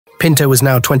Pinto was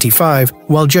now 25,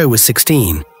 while Joe was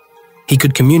 16. He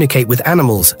could communicate with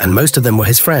animals, and most of them were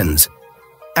his friends.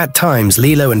 At times,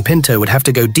 Lilo and Pinto would have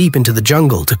to go deep into the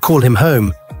jungle to call him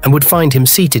home, and would find him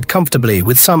seated comfortably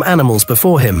with some animals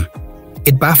before him.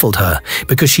 It baffled her,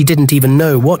 because she didn't even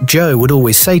know what Joe would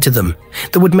always say to them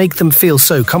that would make them feel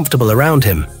so comfortable around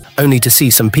him, only to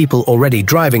see some people already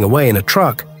driving away in a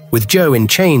truck, with Joe in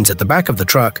chains at the back of the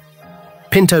truck.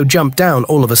 Pinto jumped down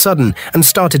all of a sudden and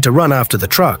started to run after the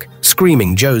truck,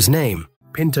 screaming Joe's name.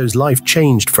 Pinto's life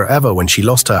changed forever when she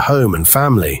lost her home and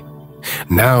family.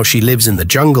 Now she lives in the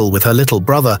jungle with her little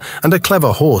brother and a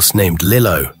clever horse named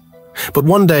Lilo. But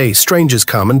one day, strangers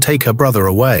come and take her brother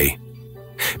away.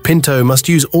 Pinto must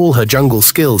use all her jungle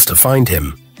skills to find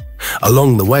him.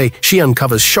 Along the way, she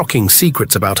uncovers shocking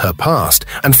secrets about her past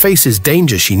and faces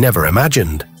danger she never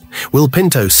imagined. Will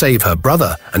Pinto save her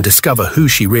brother and discover who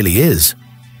she really is?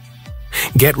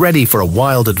 Get ready for a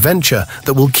wild adventure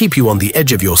that will keep you on the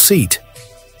edge of your seat.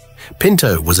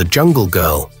 Pinto was a jungle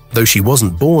girl. Though she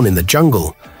wasn't born in the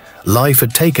jungle, life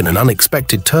had taken an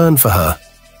unexpected turn for her.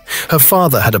 Her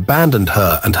father had abandoned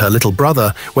her and her little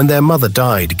brother when their mother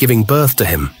died, giving birth to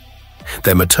him.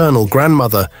 Their maternal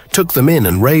grandmother took them in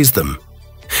and raised them.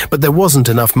 But there wasn't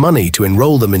enough money to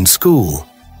enroll them in school.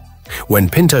 When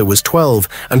Pinto was 12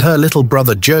 and her little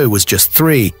brother Joe was just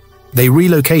 3, they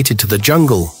relocated to the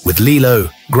jungle with Lilo,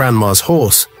 Grandma's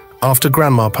horse, after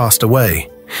Grandma passed away.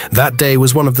 That day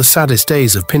was one of the saddest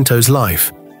days of Pinto's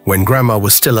life. When Grandma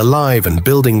was still alive and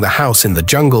building the house in the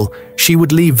jungle, she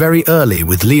would leave very early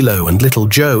with Lilo and little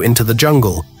Joe into the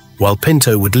jungle, while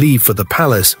Pinto would leave for the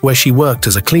palace where she worked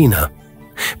as a cleaner.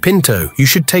 "Pinto, you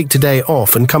should take today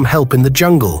off and come help in the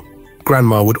jungle,"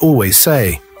 Grandma would always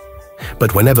say.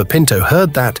 But whenever Pinto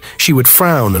heard that, she would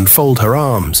frown and fold her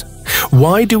arms.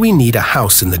 "Why do we need a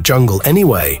house in the jungle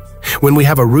anyway, when we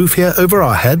have a roof here over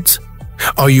our heads?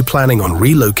 Are you planning on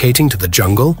relocating to the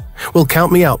jungle? Well,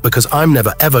 count me out, because I'm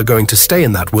never ever going to stay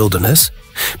in that wilderness."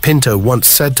 Pinto once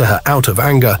said to her out of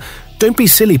anger, "Don't be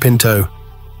silly, Pinto.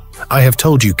 I have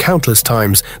told you countless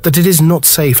times that it is not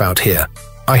safe out here.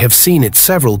 I have seen it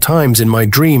several times in my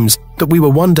dreams that we were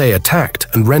one day attacked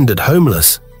and rendered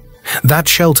homeless. That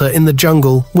shelter in the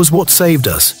jungle was what saved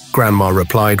us," Grandma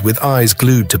replied with eyes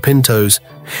glued to Pinto's.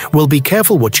 "Well, be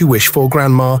careful what you wish for,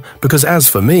 Grandma, because as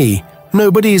for me,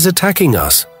 nobody is attacking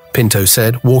us," Pinto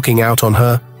said, walking out on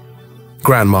her.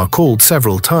 Grandma called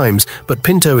several times, but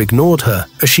Pinto ignored her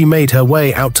as she made her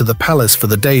way out to the palace for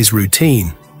the day's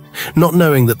routine, not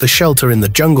knowing that the shelter in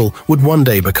the jungle would one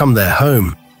day become their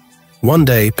home. One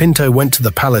day, Pinto went to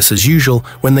the palace as usual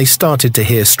when they started to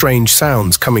hear strange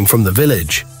sounds coming from the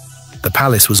village. The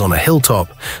palace was on a hilltop,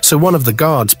 so one of the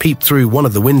guards peeped through one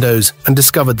of the windows and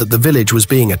discovered that the village was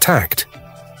being attacked.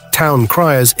 Town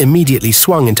criers immediately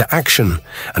swung into action,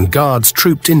 and guards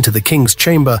trooped into the king's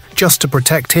chamber just to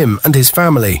protect him and his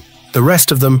family. The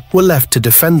rest of them were left to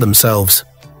defend themselves.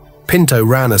 Pinto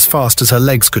ran as fast as her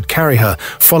legs could carry her,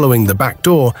 following the back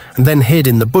door, and then hid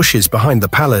in the bushes behind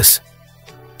the palace.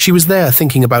 She was there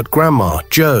thinking about Grandma,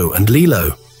 Joe, and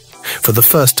Lilo. For the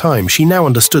first time, she now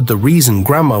understood the reason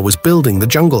Grandma was building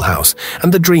the jungle house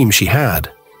and the dream she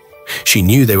had. She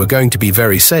knew they were going to be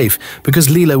very safe because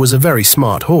Lilo was a very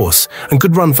smart horse and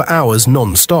could run for hours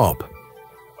non-stop.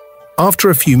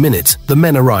 After a few minutes, the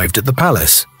men arrived at the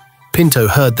palace. Pinto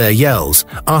heard their yells,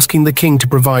 asking the king to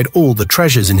provide all the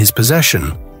treasures in his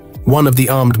possession. One of the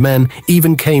armed men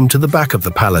even came to the back of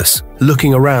the palace,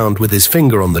 looking around with his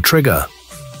finger on the trigger.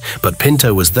 But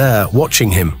Pinto was there, watching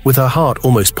him, with her heart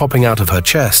almost popping out of her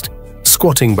chest,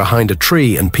 squatting behind a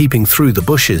tree and peeping through the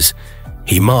bushes.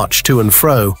 He marched to and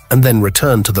fro and then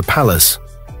returned to the palace.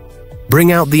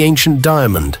 "Bring out the ancient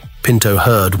diamond," Pinto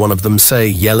heard one of them say,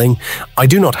 yelling. "I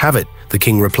do not have it," the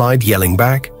king replied, yelling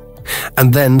back.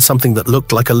 And then something that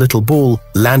looked like a little ball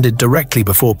landed directly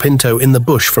before Pinto in the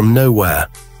bush from nowhere.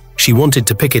 She wanted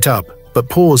to pick it up, but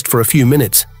paused for a few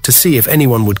minutes to see if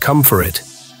anyone would come for it.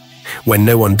 When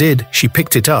no one did, she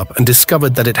picked it up and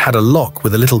discovered that it had a lock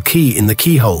with a little key in the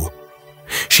keyhole.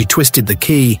 She twisted the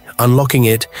key, unlocking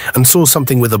it, and saw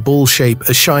something with a ball shape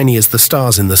as shiny as the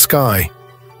stars in the sky.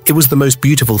 It was the most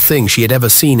beautiful thing she had ever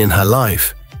seen in her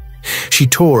life. She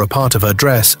tore a part of her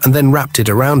dress and then wrapped it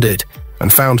around it,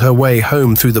 and found her way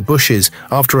home through the bushes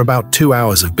after about 2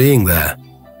 hours of being there.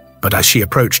 But as she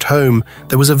approached home,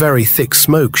 there was a very thick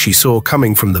smoke she saw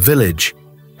coming from the village.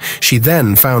 She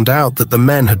then found out that the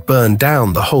men had burned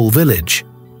down the whole village.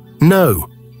 "No!"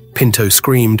 Pinto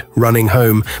screamed, running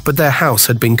home, but their house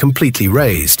had been completely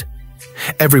razed.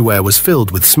 Everywhere was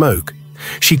filled with smoke.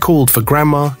 She called for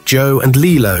Grandma, Joe, and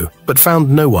Lilo, but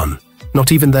found no one,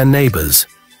 not even their neighbors.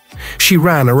 She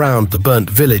ran around the burnt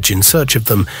village in search of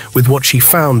them with what she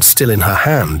found still in her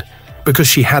hand, because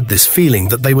she had this feeling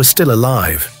that they were still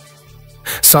alive.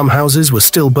 Some houses were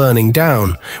still burning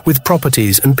down, with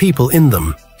properties and people in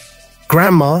them.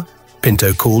 "Grandma,"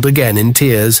 Pinto called again in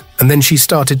tears, and then she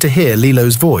started to hear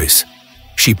Lilo's voice.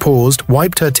 She paused,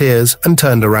 wiped her tears, and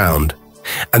turned around.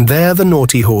 And there the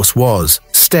naughty horse was,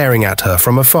 staring at her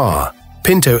from afar.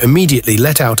 Pinto immediately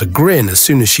let out a grin as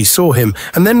soon as she saw him,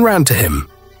 and then ran to him.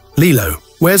 "Lilo,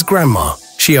 where's Grandma?"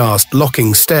 she asked,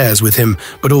 locking stares with him,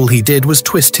 but all he did was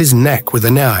twist his neck with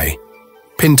an eye.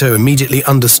 Pinto immediately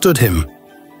understood him.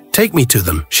 "Take me to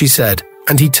them," she said,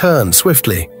 and he turned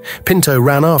swiftly. Pinto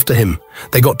ran after him.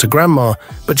 They got to Grandma,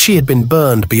 but she had been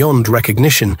burned beyond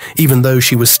recognition, even though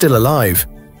she was still alive.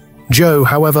 Joe,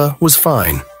 however, was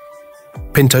fine.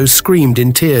 Pinto screamed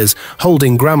in tears,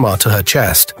 holding Grandma to her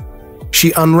chest.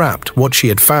 She unwrapped what she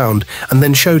had found and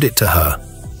then showed it to her.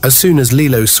 As soon as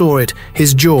Lilo saw it,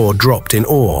 his jaw dropped in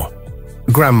awe.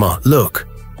 "Grandma, look.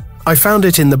 I found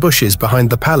it in the bushes behind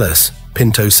the palace,"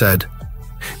 Pinto said.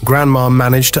 Grandma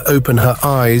managed to open her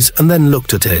eyes and then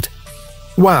looked at it.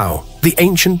 "Wow, the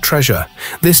ancient treasure.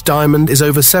 This diamond is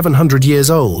over 700 years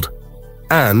old.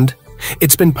 And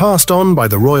it's been passed on by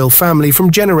the royal family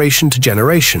from generation to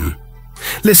generation.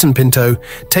 Listen, Pinto,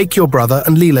 take your brother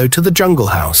and Lilo to the jungle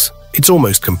house. It's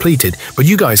almost completed, but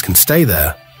you guys can stay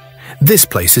there." "This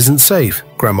place isn't safe,"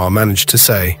 Grandma managed to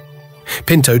say.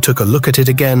 Pinto took a look at it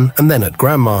again and then at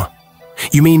Grandma.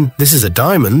 "You mean this is a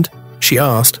diamond?" she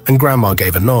asked, and Grandma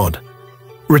gave a nod.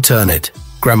 "Return it,"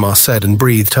 Grandma said and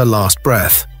breathed her last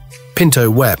breath. Pinto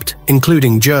wept,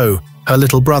 including Joe, her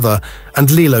little brother, and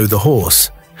Lilo the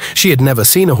horse. She had never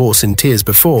seen a horse in tears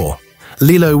before.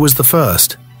 Lilo was the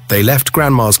first. They left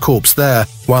Grandma's corpse there,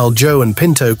 while Joe and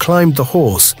Pinto climbed the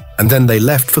horse, and then they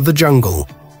left for the jungle.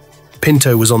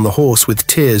 Pinto was on the horse with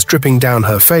tears dripping down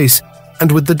her face,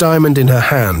 and with the diamond in her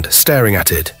hand, staring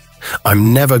at it.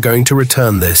 "I'm never going to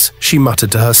return this," she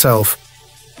muttered to herself.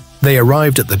 They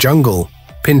arrived at the jungle.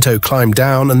 Pinto climbed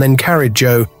down and then carried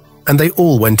Joe, and they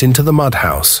all went into the mud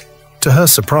house. To her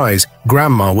surprise,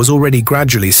 Grandma was already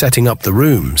gradually setting up the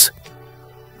rooms.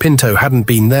 Pinto hadn't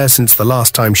been there since the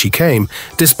last time she came,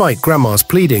 despite Grandma's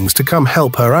pleadings to come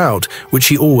help her out, which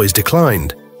she always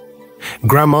declined.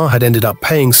 Grandma had ended up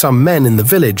paying some men in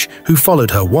the village who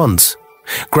followed her once.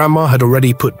 Grandma had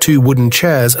already put 2 wooden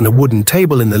chairs and a wooden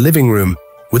table in the living room,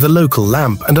 with a local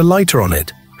lamp and a lighter on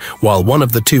it, while one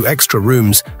of the 2 extra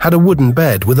rooms had a wooden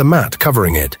bed with a mat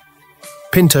covering it.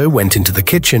 Pinto went into the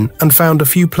kitchen and found a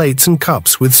few plates and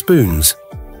cups with spoons.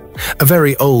 A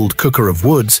very old cooker of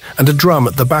woods and a drum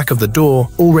at the back of the door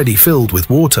already filled with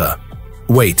water.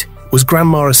 Wait, was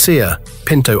Grandma a seer?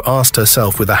 Pinto asked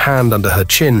herself with a hand under her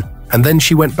chin, and then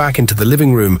she went back into the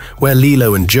living room where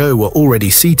Lilo and Joe were already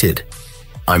seated.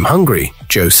 "I'm hungry,"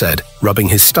 Joe said, rubbing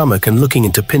his stomach and looking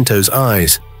into Pinto's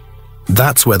eyes.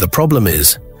 "That's where the problem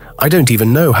is. I don't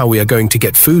even know how we are going to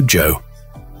get food, Joe."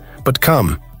 "But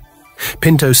come,"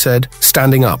 Pinto said,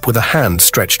 standing up with a hand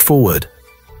stretched forward.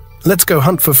 "Let's go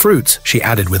hunt for fruits," she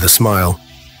added with a smile.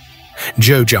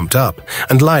 Joe jumped up,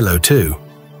 and Lilo too.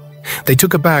 They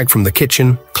took a bag from the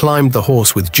kitchen, climbed the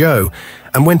horse with Joe,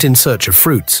 and went in search of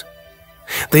fruits.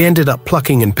 They ended up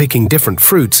plucking and picking different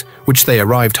fruits, which they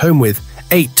arrived home with,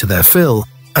 ate to their fill,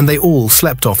 and they all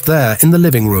slept off there in the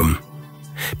living room.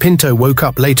 Pinto woke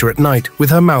up later at night with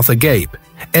her mouth agape.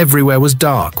 Everywhere was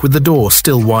dark, with the door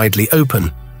still widely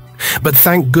open. But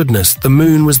thank goodness the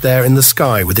moon was there in the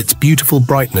sky with its beautiful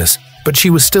brightness, but she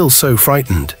was still so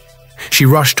frightened. She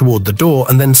rushed toward the door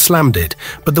and then slammed it,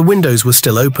 but the windows were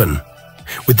still open.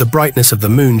 With the brightness of the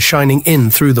moon shining in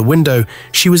through the window,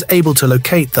 she was able to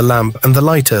locate the lamp and the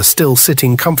lighter still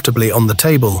sitting comfortably on the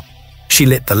table. She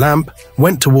lit the lamp,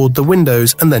 went toward the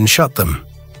windows and then shut them.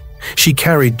 She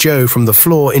carried Joe from the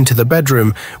floor into the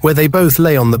bedroom, where they both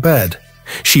lay on the bed.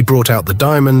 She brought out the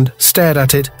diamond, stared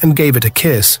at it, and gave it a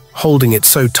kiss, holding it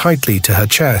so tightly to her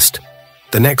chest.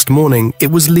 The next morning,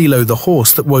 it was Lilo the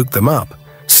horse that woke them up,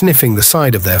 sniffing the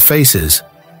side of their faces.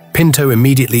 Pinto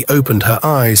immediately opened her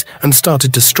eyes and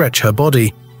started to stretch her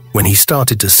body, when he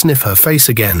started to sniff her face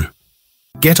again.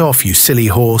 "Get off, you silly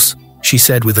horse," she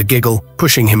said with a giggle,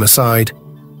 pushing him aside.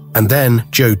 And then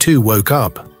Joe too woke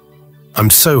up. "I'm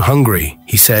so hungry,"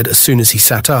 he said as soon as he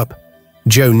sat up.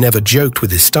 Joe never joked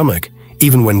with his stomach,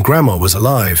 even when Grandma was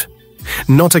alive.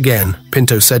 "Not again,"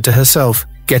 Pinto said to herself,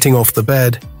 getting off the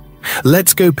bed.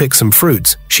 "Let's go pick some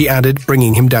fruits," she added,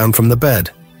 bringing him down from the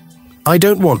bed. "I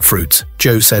don't want fruits,"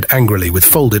 Joe said angrily with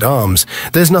folded arms.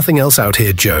 "There's nothing else out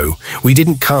here, Joe. We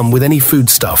didn't come with any food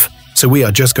stuff, so we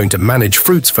are just going to manage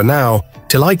fruits for now,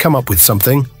 till I come up with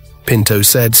something," Pinto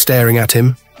said, staring at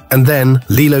him. And then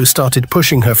Lilo started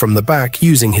pushing her from the back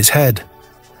using his head.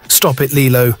 "Stop it,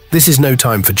 Lilo. This is no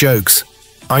time for jokes.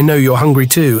 I know you're hungry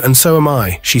too, and so am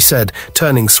I," she said,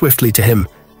 turning swiftly to him.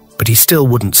 But he still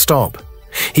wouldn't stop.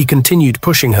 He continued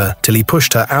pushing her till he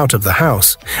pushed her out of the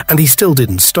house, and he still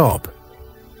didn't stop.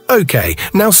 "Okay,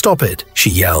 now stop it," she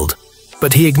yelled.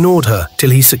 But he ignored her till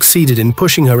he succeeded in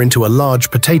pushing her into a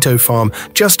large potato farm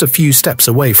just a few steps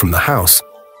away from the house.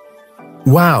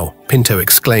 "Wow," Pinto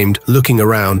exclaimed, looking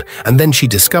around, and then she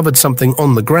discovered something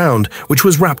on the ground which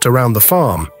was wrapped around the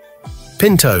farm.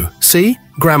 "Pinto, see?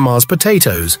 Grandma's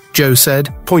potatoes," Joe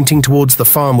said, pointing towards the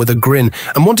farm with a grin,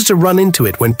 and wanted to run into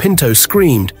it when Pinto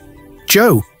screamed,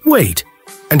 "Joe, wait!"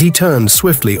 And he turned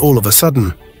swiftly all of a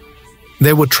sudden.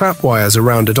 There were trap wires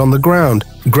around it on the ground.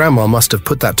 Grandma must have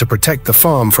put that to protect the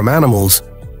farm from animals.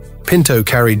 Pinto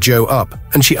carried Joe up,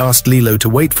 and she asked Lilo to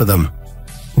wait for them.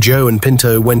 Joe and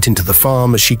Pinto went into the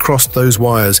farm as she crossed those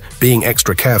wires, being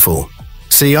extra careful.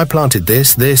 "See, I planted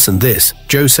this, this, and this,"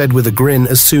 Joe said with a grin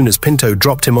as soon as Pinto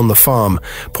dropped him on the farm,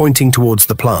 pointing towards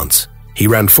the plants. He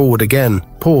ran forward again,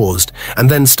 paused, and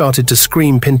then started to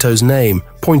scream Pinto's name,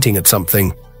 pointing at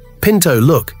something. "Pinto,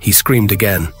 look!" he screamed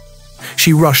again.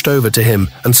 She rushed over to him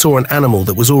and saw an animal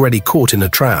that was already caught in a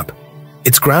trap.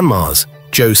 "It's Grandma's,"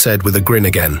 Joe said with a grin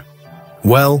again.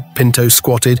 Well, Pinto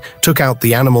squatted, took out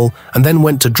the animal, and then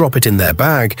went to drop it in their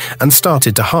bag and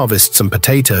started to harvest some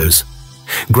potatoes.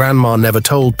 Grandma never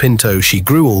told Pinto she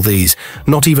grew all these,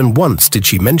 not even once did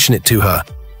she mention it to her.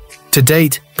 To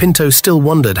date, Pinto still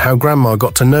wondered how Grandma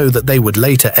got to know that they would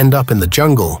later end up in the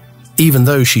jungle, even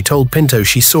though she told Pinto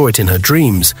she saw it in her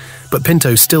dreams, but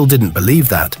Pinto still didn't believe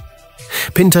that.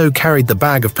 Pinto carried the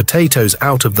bag of potatoes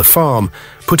out of the farm,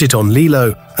 put it on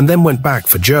Lilo, and then went back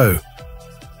for Joe.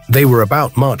 They were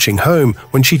about marching home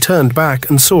when she turned back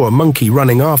and saw a monkey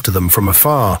running after them from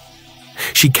afar.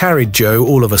 She carried Joe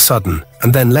all of a sudden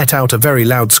and then let out a very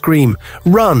loud scream,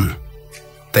 "Run!"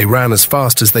 They ran as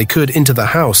fast as they could into the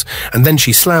house, and then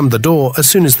she slammed the door as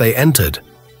soon as they entered.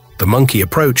 The monkey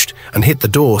approached and hit the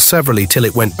door severally till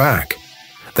it went back.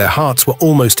 Their hearts were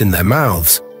almost in their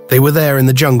mouths. They were there in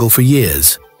the jungle for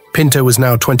years. Pinto was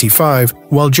now 25,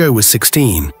 while Joe was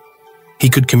 16. He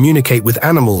could communicate with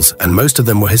animals, and most of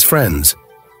them were his friends.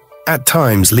 At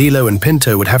times, Lilo and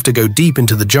Pinto would have to go deep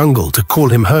into the jungle to call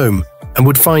him home, and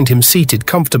would find him seated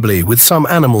comfortably with some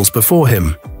animals before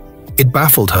him. It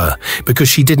baffled her, because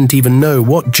she didn't even know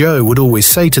what Joe would always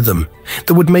say to them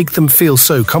that would make them feel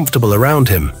so comfortable around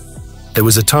him. There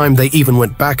was a time they even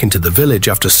went back into the village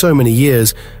after so many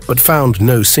years, but found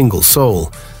no single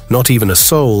soul, not even a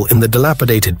soul in the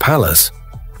dilapidated palace.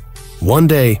 One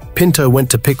day, Pinto went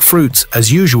to pick fruits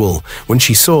as usual when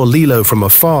she saw Lilo from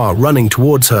afar running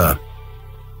towards her.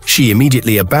 She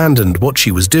immediately abandoned what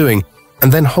she was doing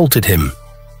and then halted him.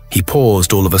 He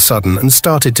paused all of a sudden and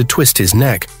started to twist his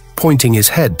neck, pointing his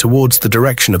head towards the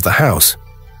direction of the house.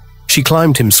 She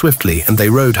climbed him swiftly and they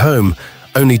rode home,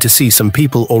 only to see some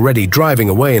people already driving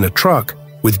away in a truck,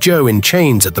 with Joe in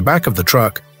chains at the back of the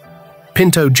truck.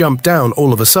 Pinto jumped down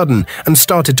all of a sudden and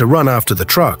started to run after the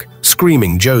truck,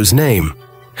 screaming Joe's name.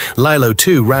 Lilo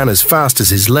too ran as fast as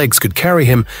his legs could carry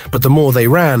him, but the more they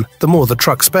ran, the more the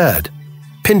truck sped.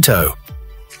 "Pinto!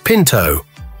 Pinto!"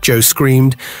 Joe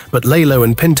screamed, but Lilo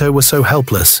and Pinto were so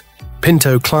helpless.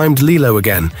 Pinto climbed Lilo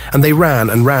again, and they ran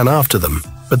and ran after them,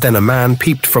 but then a man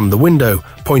peeped from the window,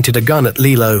 pointed a gun at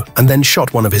Lilo, and then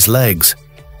shot one of his legs.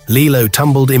 Lilo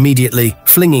tumbled immediately,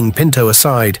 flinging Pinto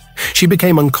aside. She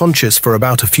became unconscious for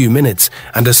about a few minutes,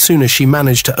 and as soon as she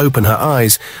managed to open her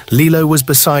eyes, Lilo was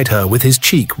beside her with his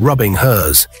cheek rubbing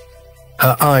hers.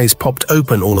 Her eyes popped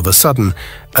open all of a sudden,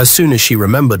 as soon as she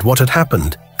remembered what had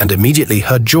happened, and immediately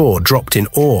her jaw dropped in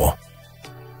awe.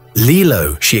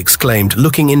 "Lilo," she exclaimed,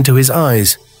 looking into his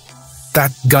eyes.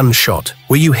 "That gunshot,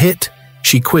 were you hit?"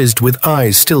 she quizzed with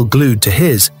eyes still glued to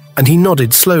his, and he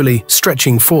nodded slowly,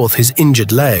 stretching forth his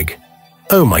injured leg.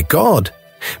 "Oh my God!"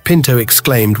 Pinto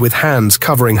exclaimed with hands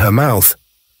covering her mouth.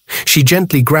 She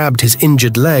gently grabbed his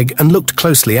injured leg and looked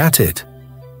closely at it.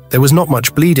 There was not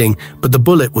much bleeding, but the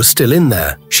bullet was still in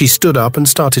there. She stood up and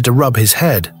started to rub his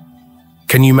head.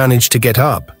 "Can you manage to get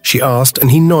up?" she asked,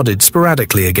 and he nodded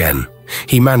sporadically again.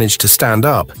 He managed to stand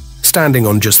up, standing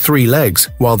on just 3 legs,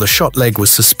 while the shot leg was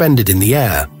suspended in the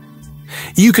air.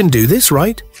 "You can do this,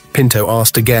 right?" Pinto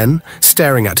asked again,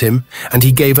 staring at him, and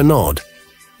he gave a nod.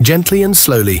 Gently and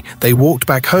slowly, they walked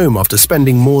back home after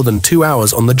spending more than 2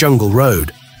 hours on the jungle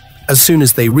road. As soon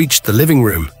as they reached the living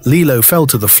room, Lilo fell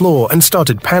to the floor and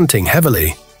started panting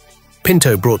heavily.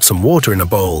 Pinto brought some water in a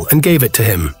bowl and gave it to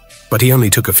him, but he only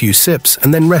took a few sips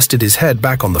and then rested his head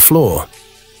back on the floor.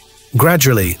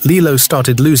 Gradually, Lilo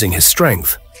started losing his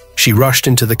strength. She rushed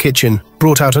into the kitchen,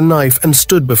 brought out a knife and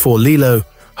stood before Lilo,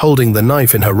 holding the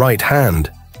knife in her right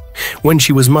hand. When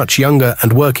she was much younger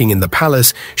and working in the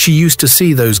palace, she used to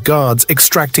see those guards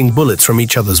extracting bullets from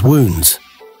each other's wounds.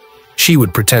 She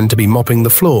would pretend to be mopping the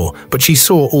floor, but she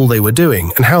saw all they were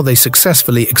doing and how they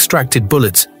successfully extracted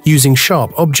bullets using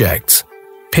sharp objects.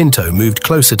 Pinto moved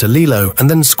closer to Lilo and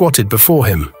then squatted before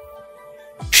him.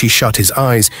 She shut his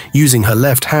eyes using her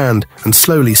left hand and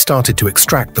slowly started to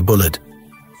extract the bullet.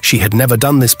 She had never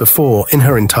done this before in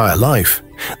her entire life.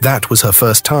 That was her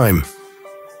first time.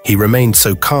 He remained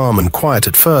so calm and quiet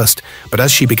at first, but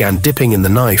as she began dipping in the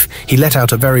knife, he let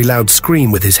out a very loud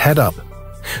scream with his head up.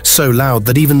 So loud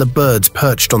that even the birds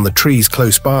perched on the trees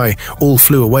close by all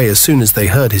flew away as soon as they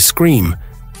heard his scream.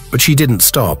 But she didn't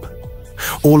stop.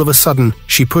 All of a sudden,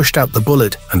 she pushed out the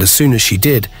bullet, and as soon as she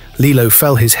did, Lilo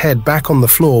fell his head back on the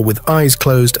floor with eyes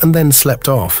closed and then slept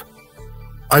off.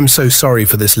 "I'm so sorry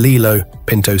for this, Lilo,"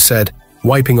 Pinto said,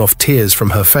 wiping off tears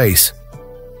from her face.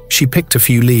 She picked a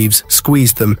few leaves,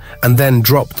 squeezed them, and then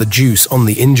dropped the juice on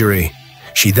the injury.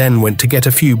 She then went to get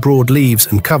a few broad leaves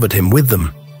and covered him with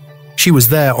them. She was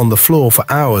there on the floor for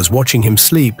hours watching him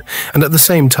sleep and at the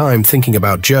same time thinking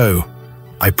about Joe.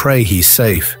 "I pray he's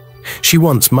safe," she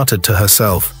once muttered to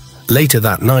herself. Later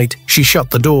that night, she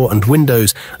shut the door and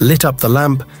windows, lit up the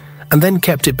lamp, and then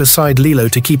kept it beside Lilo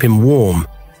to keep him warm.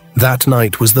 That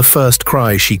night was the first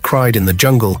cry she cried in the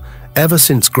jungle ever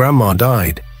since Grandma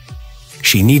died.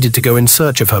 She needed to go in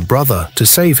search of her brother to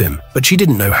save him, but she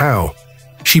didn't know how.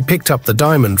 She picked up the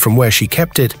diamond from where she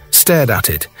kept it, stared at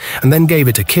it, and then gave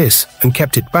it a kiss and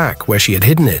kept it back where she had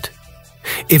hidden it.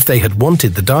 If they had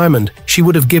wanted the diamond, she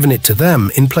would have given it to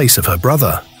them in place of her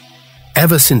brother.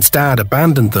 Ever since Dad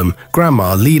abandoned them,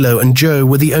 Grandma, Lilo, and Joe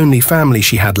were the only family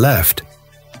she had left.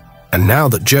 And now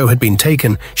that Joe had been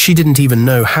taken, she didn't even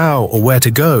know how or where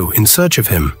to go in search of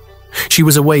him. She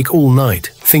was awake all night,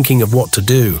 thinking of what to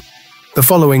do. The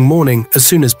following morning, as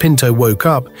soon as Pinto woke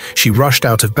up, she rushed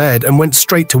out of bed and went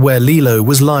straight to where Lilo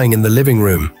was lying in the living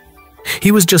room.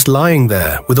 He was just lying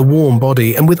there, with a warm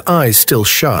body and with eyes still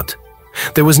shut.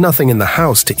 There was nothing in the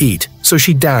house to eat, so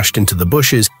she dashed into the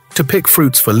bushes to pick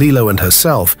fruits for Lilo and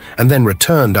herself, and then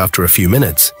returned after a few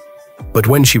minutes. But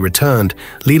when she returned,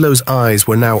 Lilo's eyes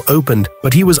were now opened,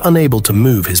 but he was unable to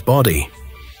move his body.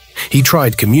 He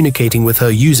tried communicating with her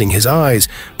using his eyes,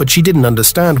 but she didn't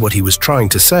understand what he was trying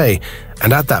to say,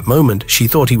 and at that moment she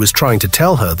thought he was trying to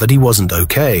tell her that he wasn't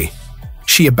okay.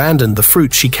 She abandoned the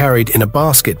fruit she carried in a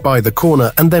basket by the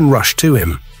corner and then rushed to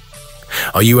him.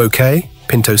 "Are you okay?"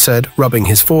 Pinto said, rubbing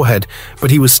his forehead,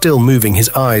 but he was still moving his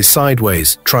eyes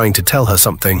sideways, trying to tell her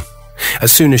something.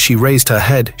 As soon as she raised her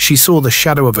head, she saw the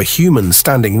shadow of a human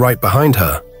standing right behind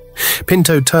her.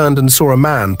 Pinto turned and saw a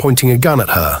man pointing a gun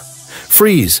at her.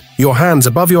 "Freeze! Your hands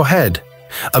above your head!"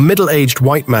 A middle-aged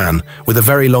white man with a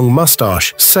very long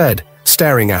mustache said,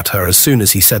 staring at her as soon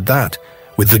as he said that,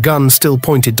 with the gun still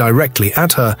pointed directly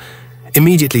at her.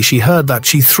 Immediately she heard that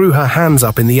she threw her hands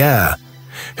up in the air.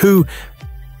 Who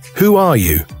are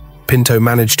you?" Pinto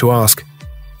managed to ask.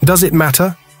 "Does it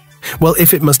matter?" "Well,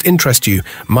 if it must interest you,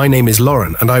 my name is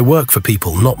Lauren and I work for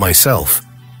people, not myself.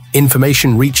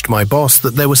 Information reached my boss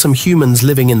that there were some humans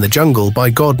living in the jungle by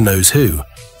God knows who.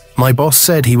 My boss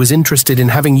said he was interested in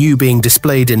having you being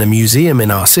displayed in a museum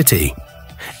in our city.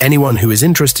 Anyone who is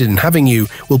interested in having you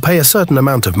will pay a certain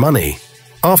amount of money.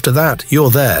 After that,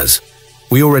 you're theirs.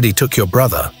 We already took your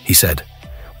brother," he said.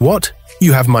 "What?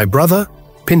 You have my brother?"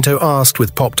 Pinto asked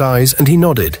with popped eyes, and he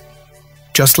nodded.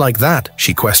 "Just like that?"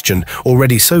 she questioned,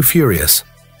 already so furious.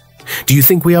 "Do you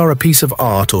think we are a piece of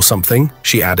art or something?"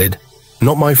 she added.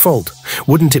 "Not my fault.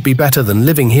 Wouldn't it be better than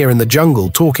living here in the jungle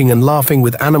talking and laughing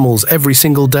with animals every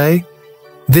single day?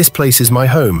 This place is my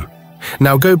home.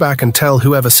 Now go back and tell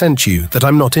whoever sent you that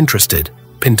I'm not interested,"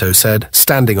 Pinto said,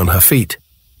 standing on her feet.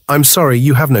 "I'm sorry,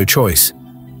 you have no choice.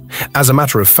 As a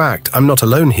matter of fact, I'm not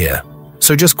alone here.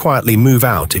 So just quietly move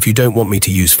out if you don't want me to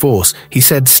use force," he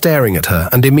said, staring at her,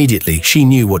 and immediately she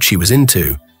knew what she was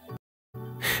into.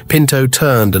 Pinto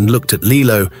turned and looked at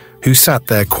Lilo, who sat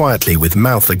there quietly with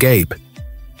mouth agape.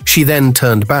 She then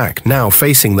turned back, now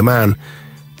facing the man.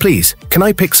 "Please, can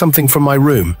I pick something from my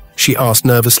room?" she asked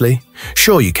nervously.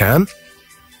 "Sure you can."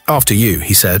 "After you,"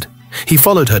 he said. He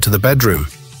followed her to the bedroom.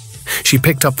 She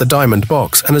picked up the diamond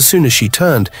box, and as soon as she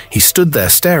turned, he stood there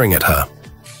staring at her.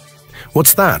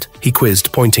 "What's that?" he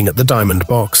quizzed, pointing at the diamond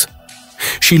box.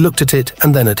 She looked at it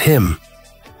and then at him.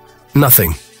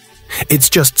 "Nothing. It's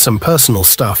just some personal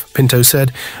stuff," Pinto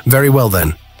said. "Very well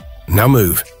then. Now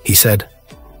move," he said.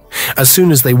 As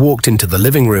soon as they walked into the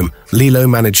living room, Lilo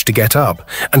managed to get up,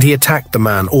 and he attacked the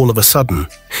man all of a sudden.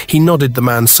 He nodded the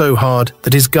man so hard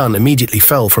that his gun immediately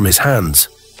fell from his hands.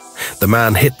 The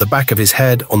man hit the back of his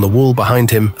head on the wall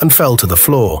behind him and fell to the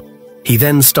floor. He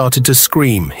then started to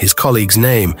scream his colleague's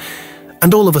name,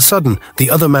 and all of a sudden,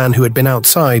 the other man who had been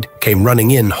outside came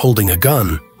running in holding a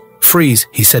gun. "Freeze,"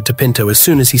 he said to Pinto as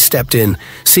soon as he stepped in,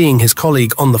 seeing his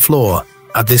colleague on the floor.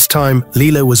 At this time,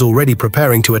 Lilo was already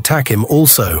preparing to attack him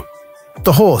also.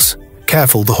 "The horse!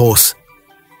 Careful, the horse!"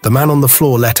 The man on the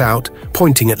floor let out,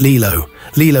 pointing at Lilo.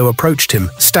 Lilo approached him,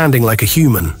 standing like a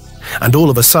human. And all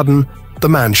of a sudden, the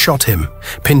man shot him.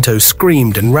 Pinto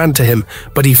screamed and ran to him,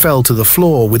 but he fell to the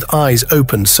floor with eyes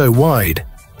opened so wide.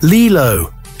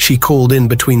 "Lilo!" she called in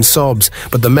between sobs,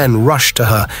 but the men rushed to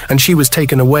her, and she was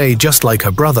taken away just like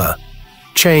her brother.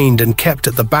 Chained and kept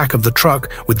at the back of the truck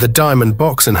with the diamond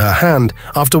box in her hand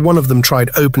after one of them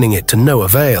tried opening it to no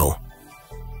avail.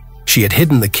 She had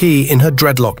hidden the key in her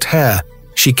dreadlocked hair.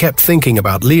 She kept thinking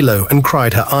about Lilo and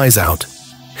cried her eyes out.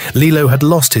 Lilo had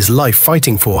lost his life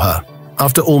fighting for her.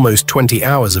 After almost 20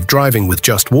 hours of driving with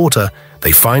just water,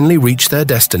 they finally reached their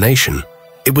destination.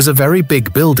 It was a very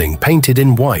big building painted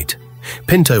in white.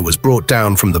 Pinto was brought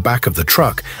down from the back of the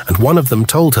truck, and one of them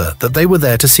told her that they were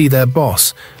there to see their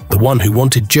boss, the one who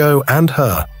wanted Joe and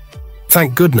her.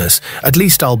 "Thank goodness, at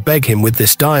least I'll beg him with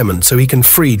this diamond so he can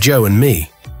free Joe and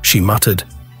me," she muttered.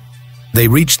 They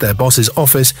reached their boss's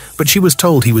office, but she was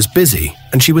told he was busy,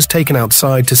 and she was taken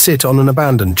outside to sit on an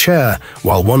abandoned chair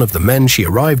while one of the men she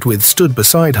arrived with stood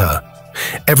beside her.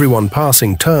 Everyone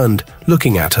passing turned,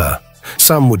 looking at her.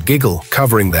 Some would giggle,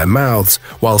 covering their mouths,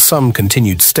 while some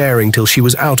continued staring till she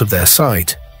was out of their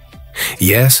sight.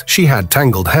 Yes, she had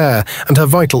tangled hair, and her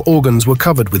vital organs were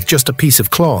covered with just a piece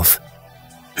of cloth.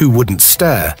 Who wouldn't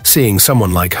stare, seeing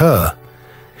someone like her?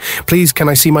 "Please, can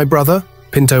I see my brother?"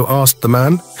 Pinto asked the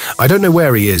man. "I don't know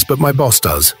where he is, but my boss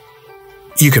does."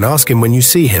 "You can ask him when you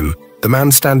see him," the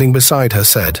man standing beside her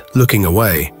said, looking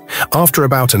away. After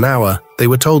about an hour, they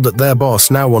were told that their boss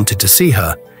now wanted to see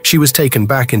her. She was taken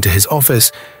back into his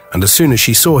office, and as soon as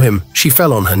she saw him, she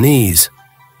fell on her knees.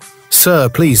 "Sir,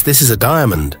 please, this is a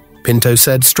diamond," Pinto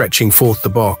said, stretching forth the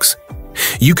box.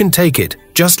 "You can take it,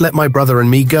 just let my brother and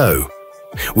me go.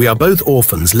 We are both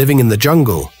orphans living in the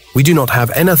jungle. We do not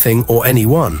have anything or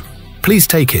anyone. Please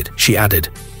take it," she added.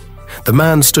 The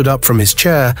man stood up from his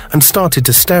chair and started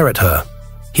to stare at her.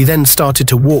 He then started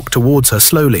to walk towards her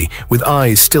slowly, with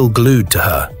eyes still glued to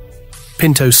her.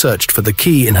 Pinto searched for the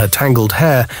key in her tangled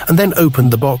hair and then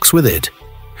opened the box with it.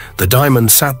 The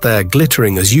diamond sat there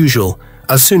glittering as usual.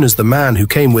 As soon as the man who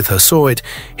came with her saw it,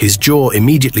 his jaw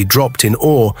immediately dropped in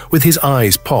awe, with his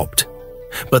eyes popped.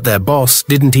 But their boss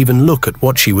didn't even look at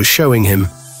what she was showing him.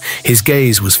 His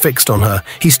gaze was fixed on her.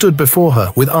 He stood before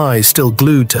her with eyes still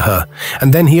glued to her,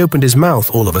 and then he opened his mouth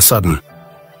all of a sudden.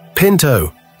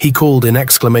 "Pinto!" he called in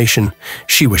exclamation.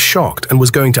 She was shocked and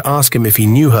was going to ask him if he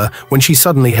knew her when she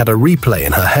suddenly had a replay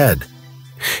in her head.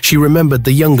 She remembered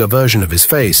the younger version of his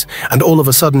face, and all of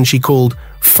a sudden she called,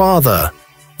 "Father!"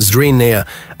 Zdrinir,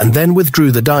 and then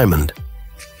withdrew the diamond.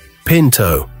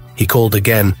 "Pinto!" he called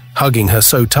again, hugging her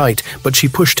so tight, but she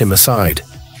pushed him aside.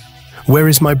 "Where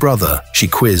is my brother?" she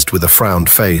quizzed with a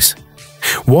frowned face.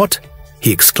 "What?"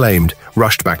 he exclaimed,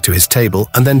 rushed back to his table,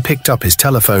 and then picked up his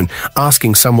telephone,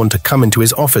 asking someone to come into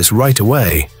his office right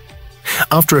away.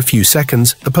 After a few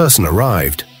seconds, the person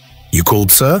arrived. "You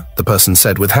called, sir?" the person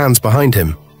said with hands behind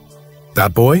him.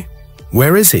 "That boy?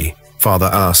 Where is he?" father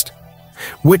asked.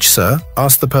 "Which, sir?"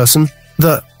 asked the person.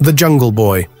 The jungle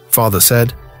boy," father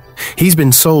said. "He's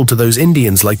been sold to those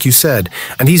Indians like you said,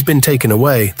 and he's been taken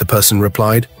away," the person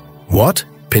replied. "What?"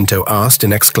 Pinto asked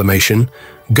in exclamation.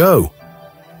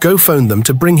 Go phone them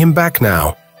to bring him back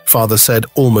now," father said,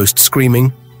 almost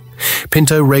screaming.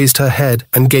 Pinto raised her head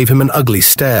and gave him an ugly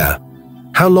stare.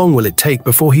 "How long will it take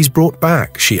before he's brought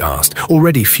back?" she asked,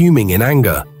 already fuming in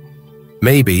anger.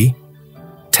 "Maybe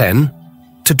 10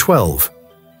 to 12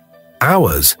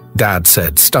 hours, Dad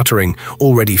said, stuttering,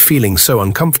 already feeling so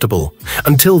uncomfortable.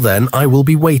 "Until then, I will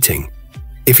be waiting.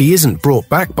 If he isn't brought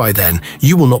back by then,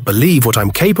 you will not believe what I'm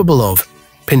capable of,"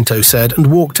 Pinto said and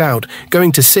walked out,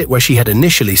 going to sit where she had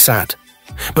initially sat.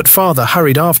 But father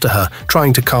hurried after her,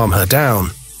 trying to calm her down.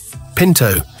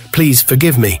 "Pinto, please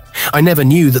forgive me. I never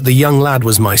knew that the young lad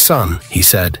was my son," he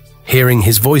said. Hearing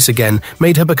his voice again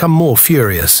made her become more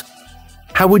furious.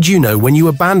 "How would you know when you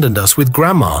abandoned us with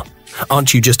Grandma?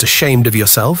 Aren't you just ashamed of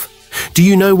yourself? Do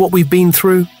you know what we've been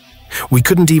through? We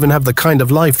couldn't even have the kind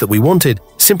of life that we wanted,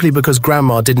 simply because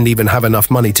Grandma didn't even have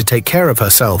enough money to take care of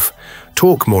herself.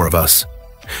 Talk more of us.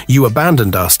 You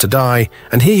abandoned us to die,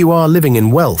 and here you are living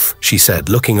in wealth," she said,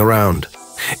 looking around.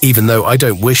 "Even though I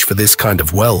don't wish for this kind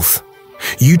of wealth.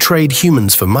 You trade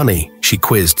humans for money," she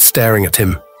quizzed, staring at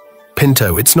him.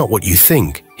 "Pinto, it's not what you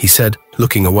think," he said,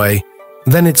 looking away.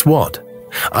 "Then it's what?"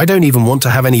 I don't even want to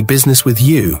have any business with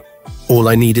you. All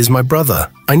I need is my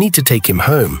brother. I need to take him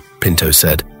home, Pinto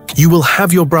said. You will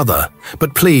have your brother,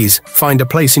 but please find a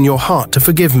place in your heart to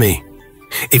forgive me.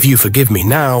 If you forgive me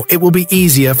now, it will be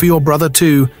easier for your brother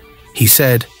too, he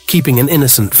said, keeping an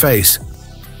innocent face.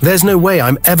 There's no way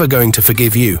I'm ever going to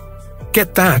forgive you.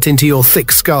 Get that into your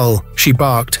thick skull, she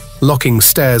barked, locking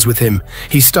stares with him.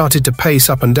 He started to pace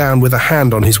up and down with a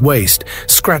hand on his waist,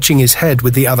 scratching his head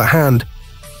with the other hand.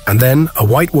 And then a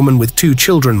white woman with 2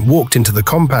 children walked into the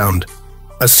compound.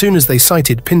 As soon as they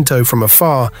sighted Pinto from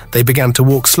afar, they began to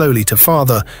walk slowly to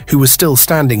father, who was still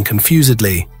standing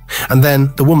confusedly. And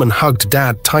then the woman hugged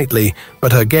Dad tightly,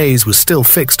 but her gaze was still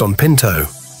fixed on Pinto.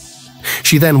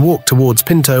 She then walked towards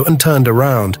Pinto and turned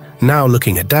around, now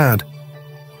looking at Dad.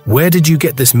 Where did you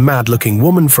get this mad-looking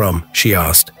woman from? She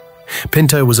asked.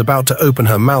 Pinto was about to open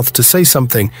her mouth to say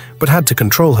something, but had to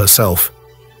control herself.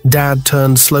 Dad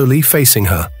turned slowly, facing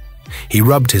her. He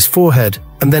rubbed his forehead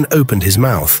and then opened his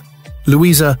mouth.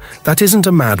 Louisa, that isn't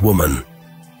a mad woman.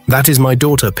 That is my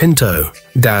daughter Pinto,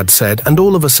 Dad said, and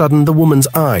all of a sudden the woman's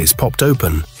eyes popped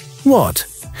open. What?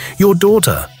 Your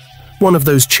daughter? One of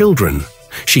those children?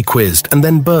 She quizzed and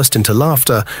then burst into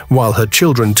laughter, while her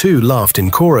children too laughed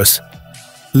in chorus.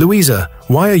 Louisa,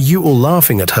 why are you all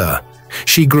laughing at her?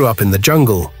 She grew up in the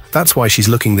jungle. That's why she's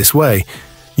looking this way.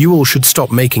 You all should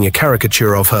stop making a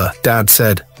caricature of her, Dad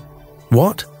said.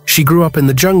 What? She grew up in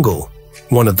the jungle?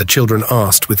 One of the children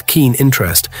asked with keen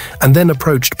interest, and then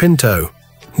approached Pinto.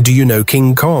 Do you know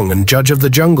King Kong and Judge of the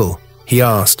Jungle? He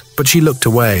asked, but she looked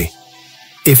away.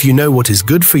 If you know what is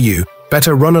good for you,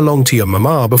 better run along to your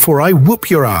mama before I whoop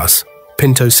your ass,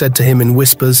 Pinto said to him in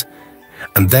whispers.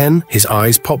 And then his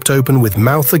eyes popped open with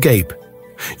mouth agape.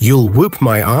 You'll whoop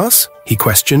my ass? He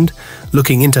questioned,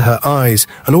 looking into her eyes,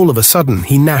 and all of a sudden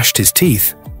he gnashed his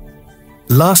teeth.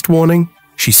 Last warning,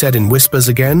 she said in whispers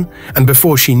again, and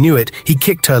before she knew it, he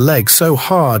kicked her leg so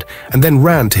hard and then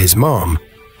ran to his mom.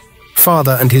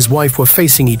 Father and his wife were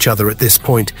facing each other at this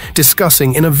point,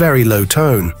 discussing in a very low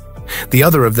tone. The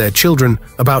other of their children,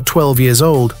 about 12 years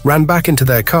old, ran back into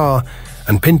their car,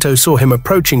 and Pinto saw him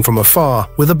approaching from afar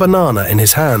with a banana in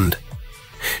his hand.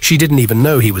 She didn't even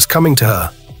know he was coming to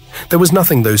her. There was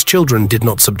nothing those children did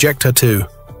not subject her to.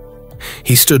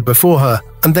 He stood before her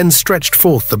and then stretched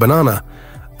forth the banana.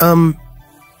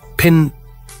 Tin.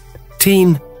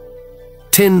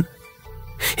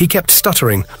 He kept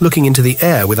stuttering, looking into the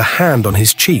air with a hand on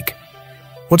his cheek.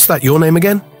 What's that your name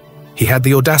again? He had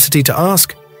the audacity to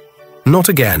ask. Not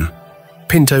again,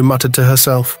 Pinto muttered to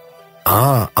herself.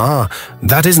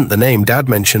 That isn't the name Dad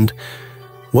mentioned.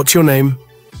 What's your name?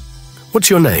 What's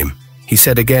your name? He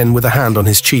said again with a hand on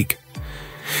his cheek.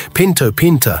 Pinto,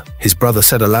 his brother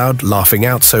said aloud, laughing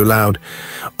out so loud.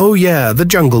 Oh yeah, the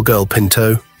jungle girl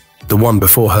Pinto, the one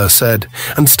before her said,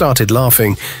 and started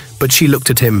laughing, but she looked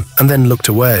at him and then looked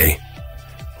away.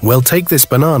 Well, take this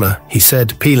banana, he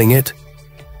said, peeling it.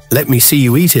 Let me see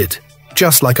you eat it,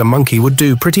 just like a monkey would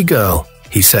do, pretty girl,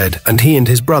 he said, and he and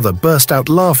his brother burst out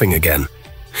laughing again.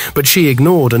 But she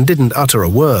ignored and didn't utter a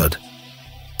word.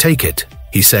 Take it,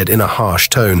 he said in a harsh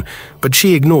tone, but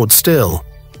she ignored still.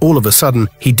 All of a sudden,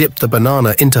 he dipped the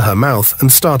banana into her mouth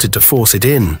and started to force it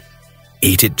in.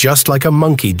 Eat it just like a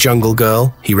monkey, jungle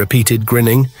girl, he repeated,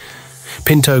 grinning.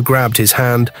 Pinto grabbed his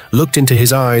hand, looked into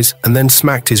his eyes, and then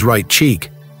smacked his right cheek.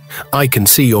 I can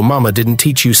see your mama didn't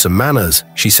teach you some manners,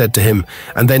 she said to him,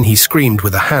 and then he screamed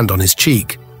with a hand on his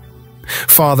cheek.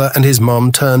 Father and his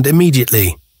mom turned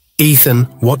immediately. Ethan,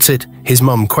 what's it? His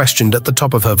mom questioned at the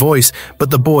top of her voice,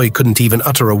 but the boy couldn't even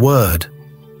utter a word.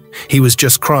 He was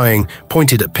just crying,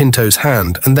 pointed at Pinto's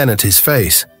hand and then at his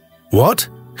face. What?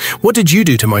 What did you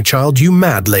do to my child, you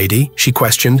mad lady? She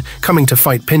questioned, coming to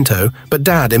fight Pinto, but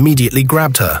Dad immediately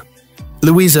grabbed her.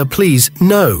 Louisa, please,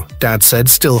 no, Dad said,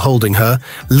 still holding her.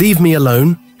 Leave me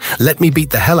alone. Let me beat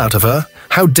the hell out of her.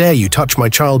 How dare you touch my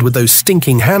child with those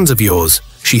stinking hands of yours?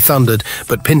 She thundered,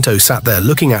 but Pinto sat there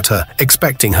looking at her,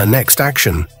 expecting her next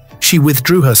action. She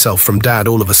withdrew herself from Dad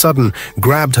all of a sudden,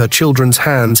 grabbed her children's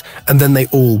hands, and then they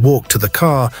all walked to the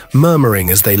car, murmuring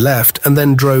as they left, and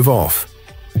then drove off.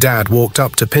 Dad walked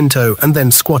up to Pinto and then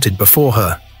squatted before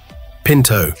her.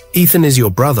 Pinto, Ethan is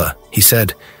your brother, he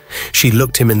said. She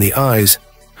looked him in the eyes.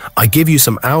 I give you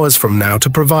some hours from now to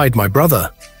provide my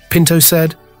brother, Pinto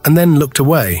said, and then looked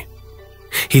away.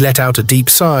 He let out a deep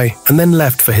sigh and then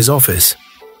left for his office.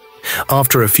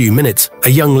 After a few minutes, a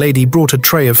young lady brought a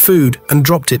tray of food and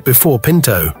dropped it before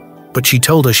Pinto, but she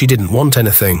told her she didn't want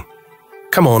anything.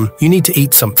 Come on, you need to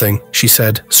eat something, she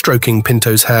said, stroking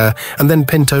Pinto's hair, and then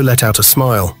Pinto let out a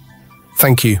smile.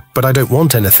 Thank you, but I don't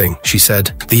want anything, she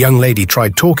said. The young lady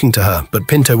tried talking to her, but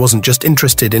Pinto wasn't just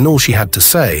interested in all she had to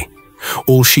say.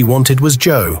 All she wanted was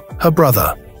Joe, her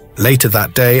brother. Later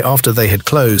that day, after they had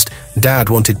closed, Dad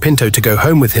wanted Pinto to go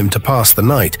home with him to pass the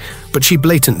night, but she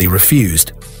blatantly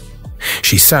refused.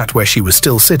 She sat where she was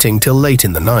still sitting till late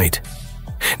in the night.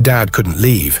 Dad couldn't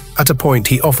leave. At a point,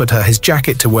 he offered her his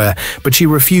jacket to wear, but she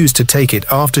refused to take it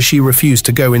after she refused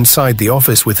to go inside the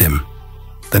office with him.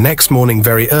 The next morning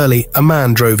very early, a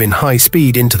man drove in high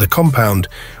speed into the compound,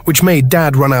 which made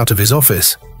Dad run out of his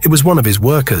office. It was one of his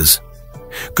workers.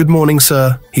 "Good morning,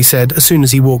 sir," he said as soon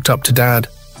as he walked up to Dad.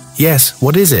 "Yes,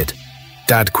 what is it?"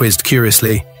 Dad quizzed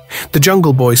curiously. "The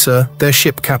Jungle Boy, sir. Their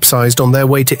ship capsized on their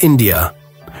way to India."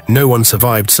 "No one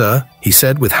survived, sir," he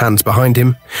said with hands behind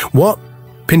him. "What?"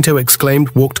 Pinto exclaimed,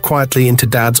 walked quietly into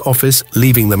Dad's office,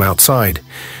 leaving them outside.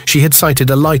 She had sighted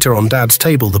a lighter on Dad's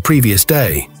table the previous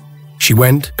day. She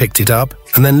went, picked it up,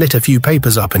 and then lit a few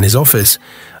papers up in his office,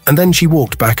 and then she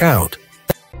walked back out.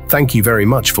 Thank you very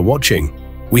much for watching.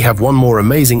 We have one more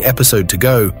amazing episode to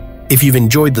go. If you've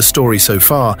enjoyed the story so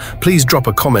far, please drop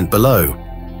a comment below.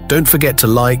 Don't forget to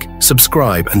like,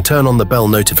 subscribe, and turn on the bell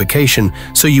notification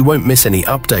so you won't miss any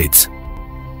updates.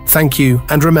 Thank you,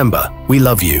 and remember, we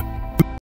love you.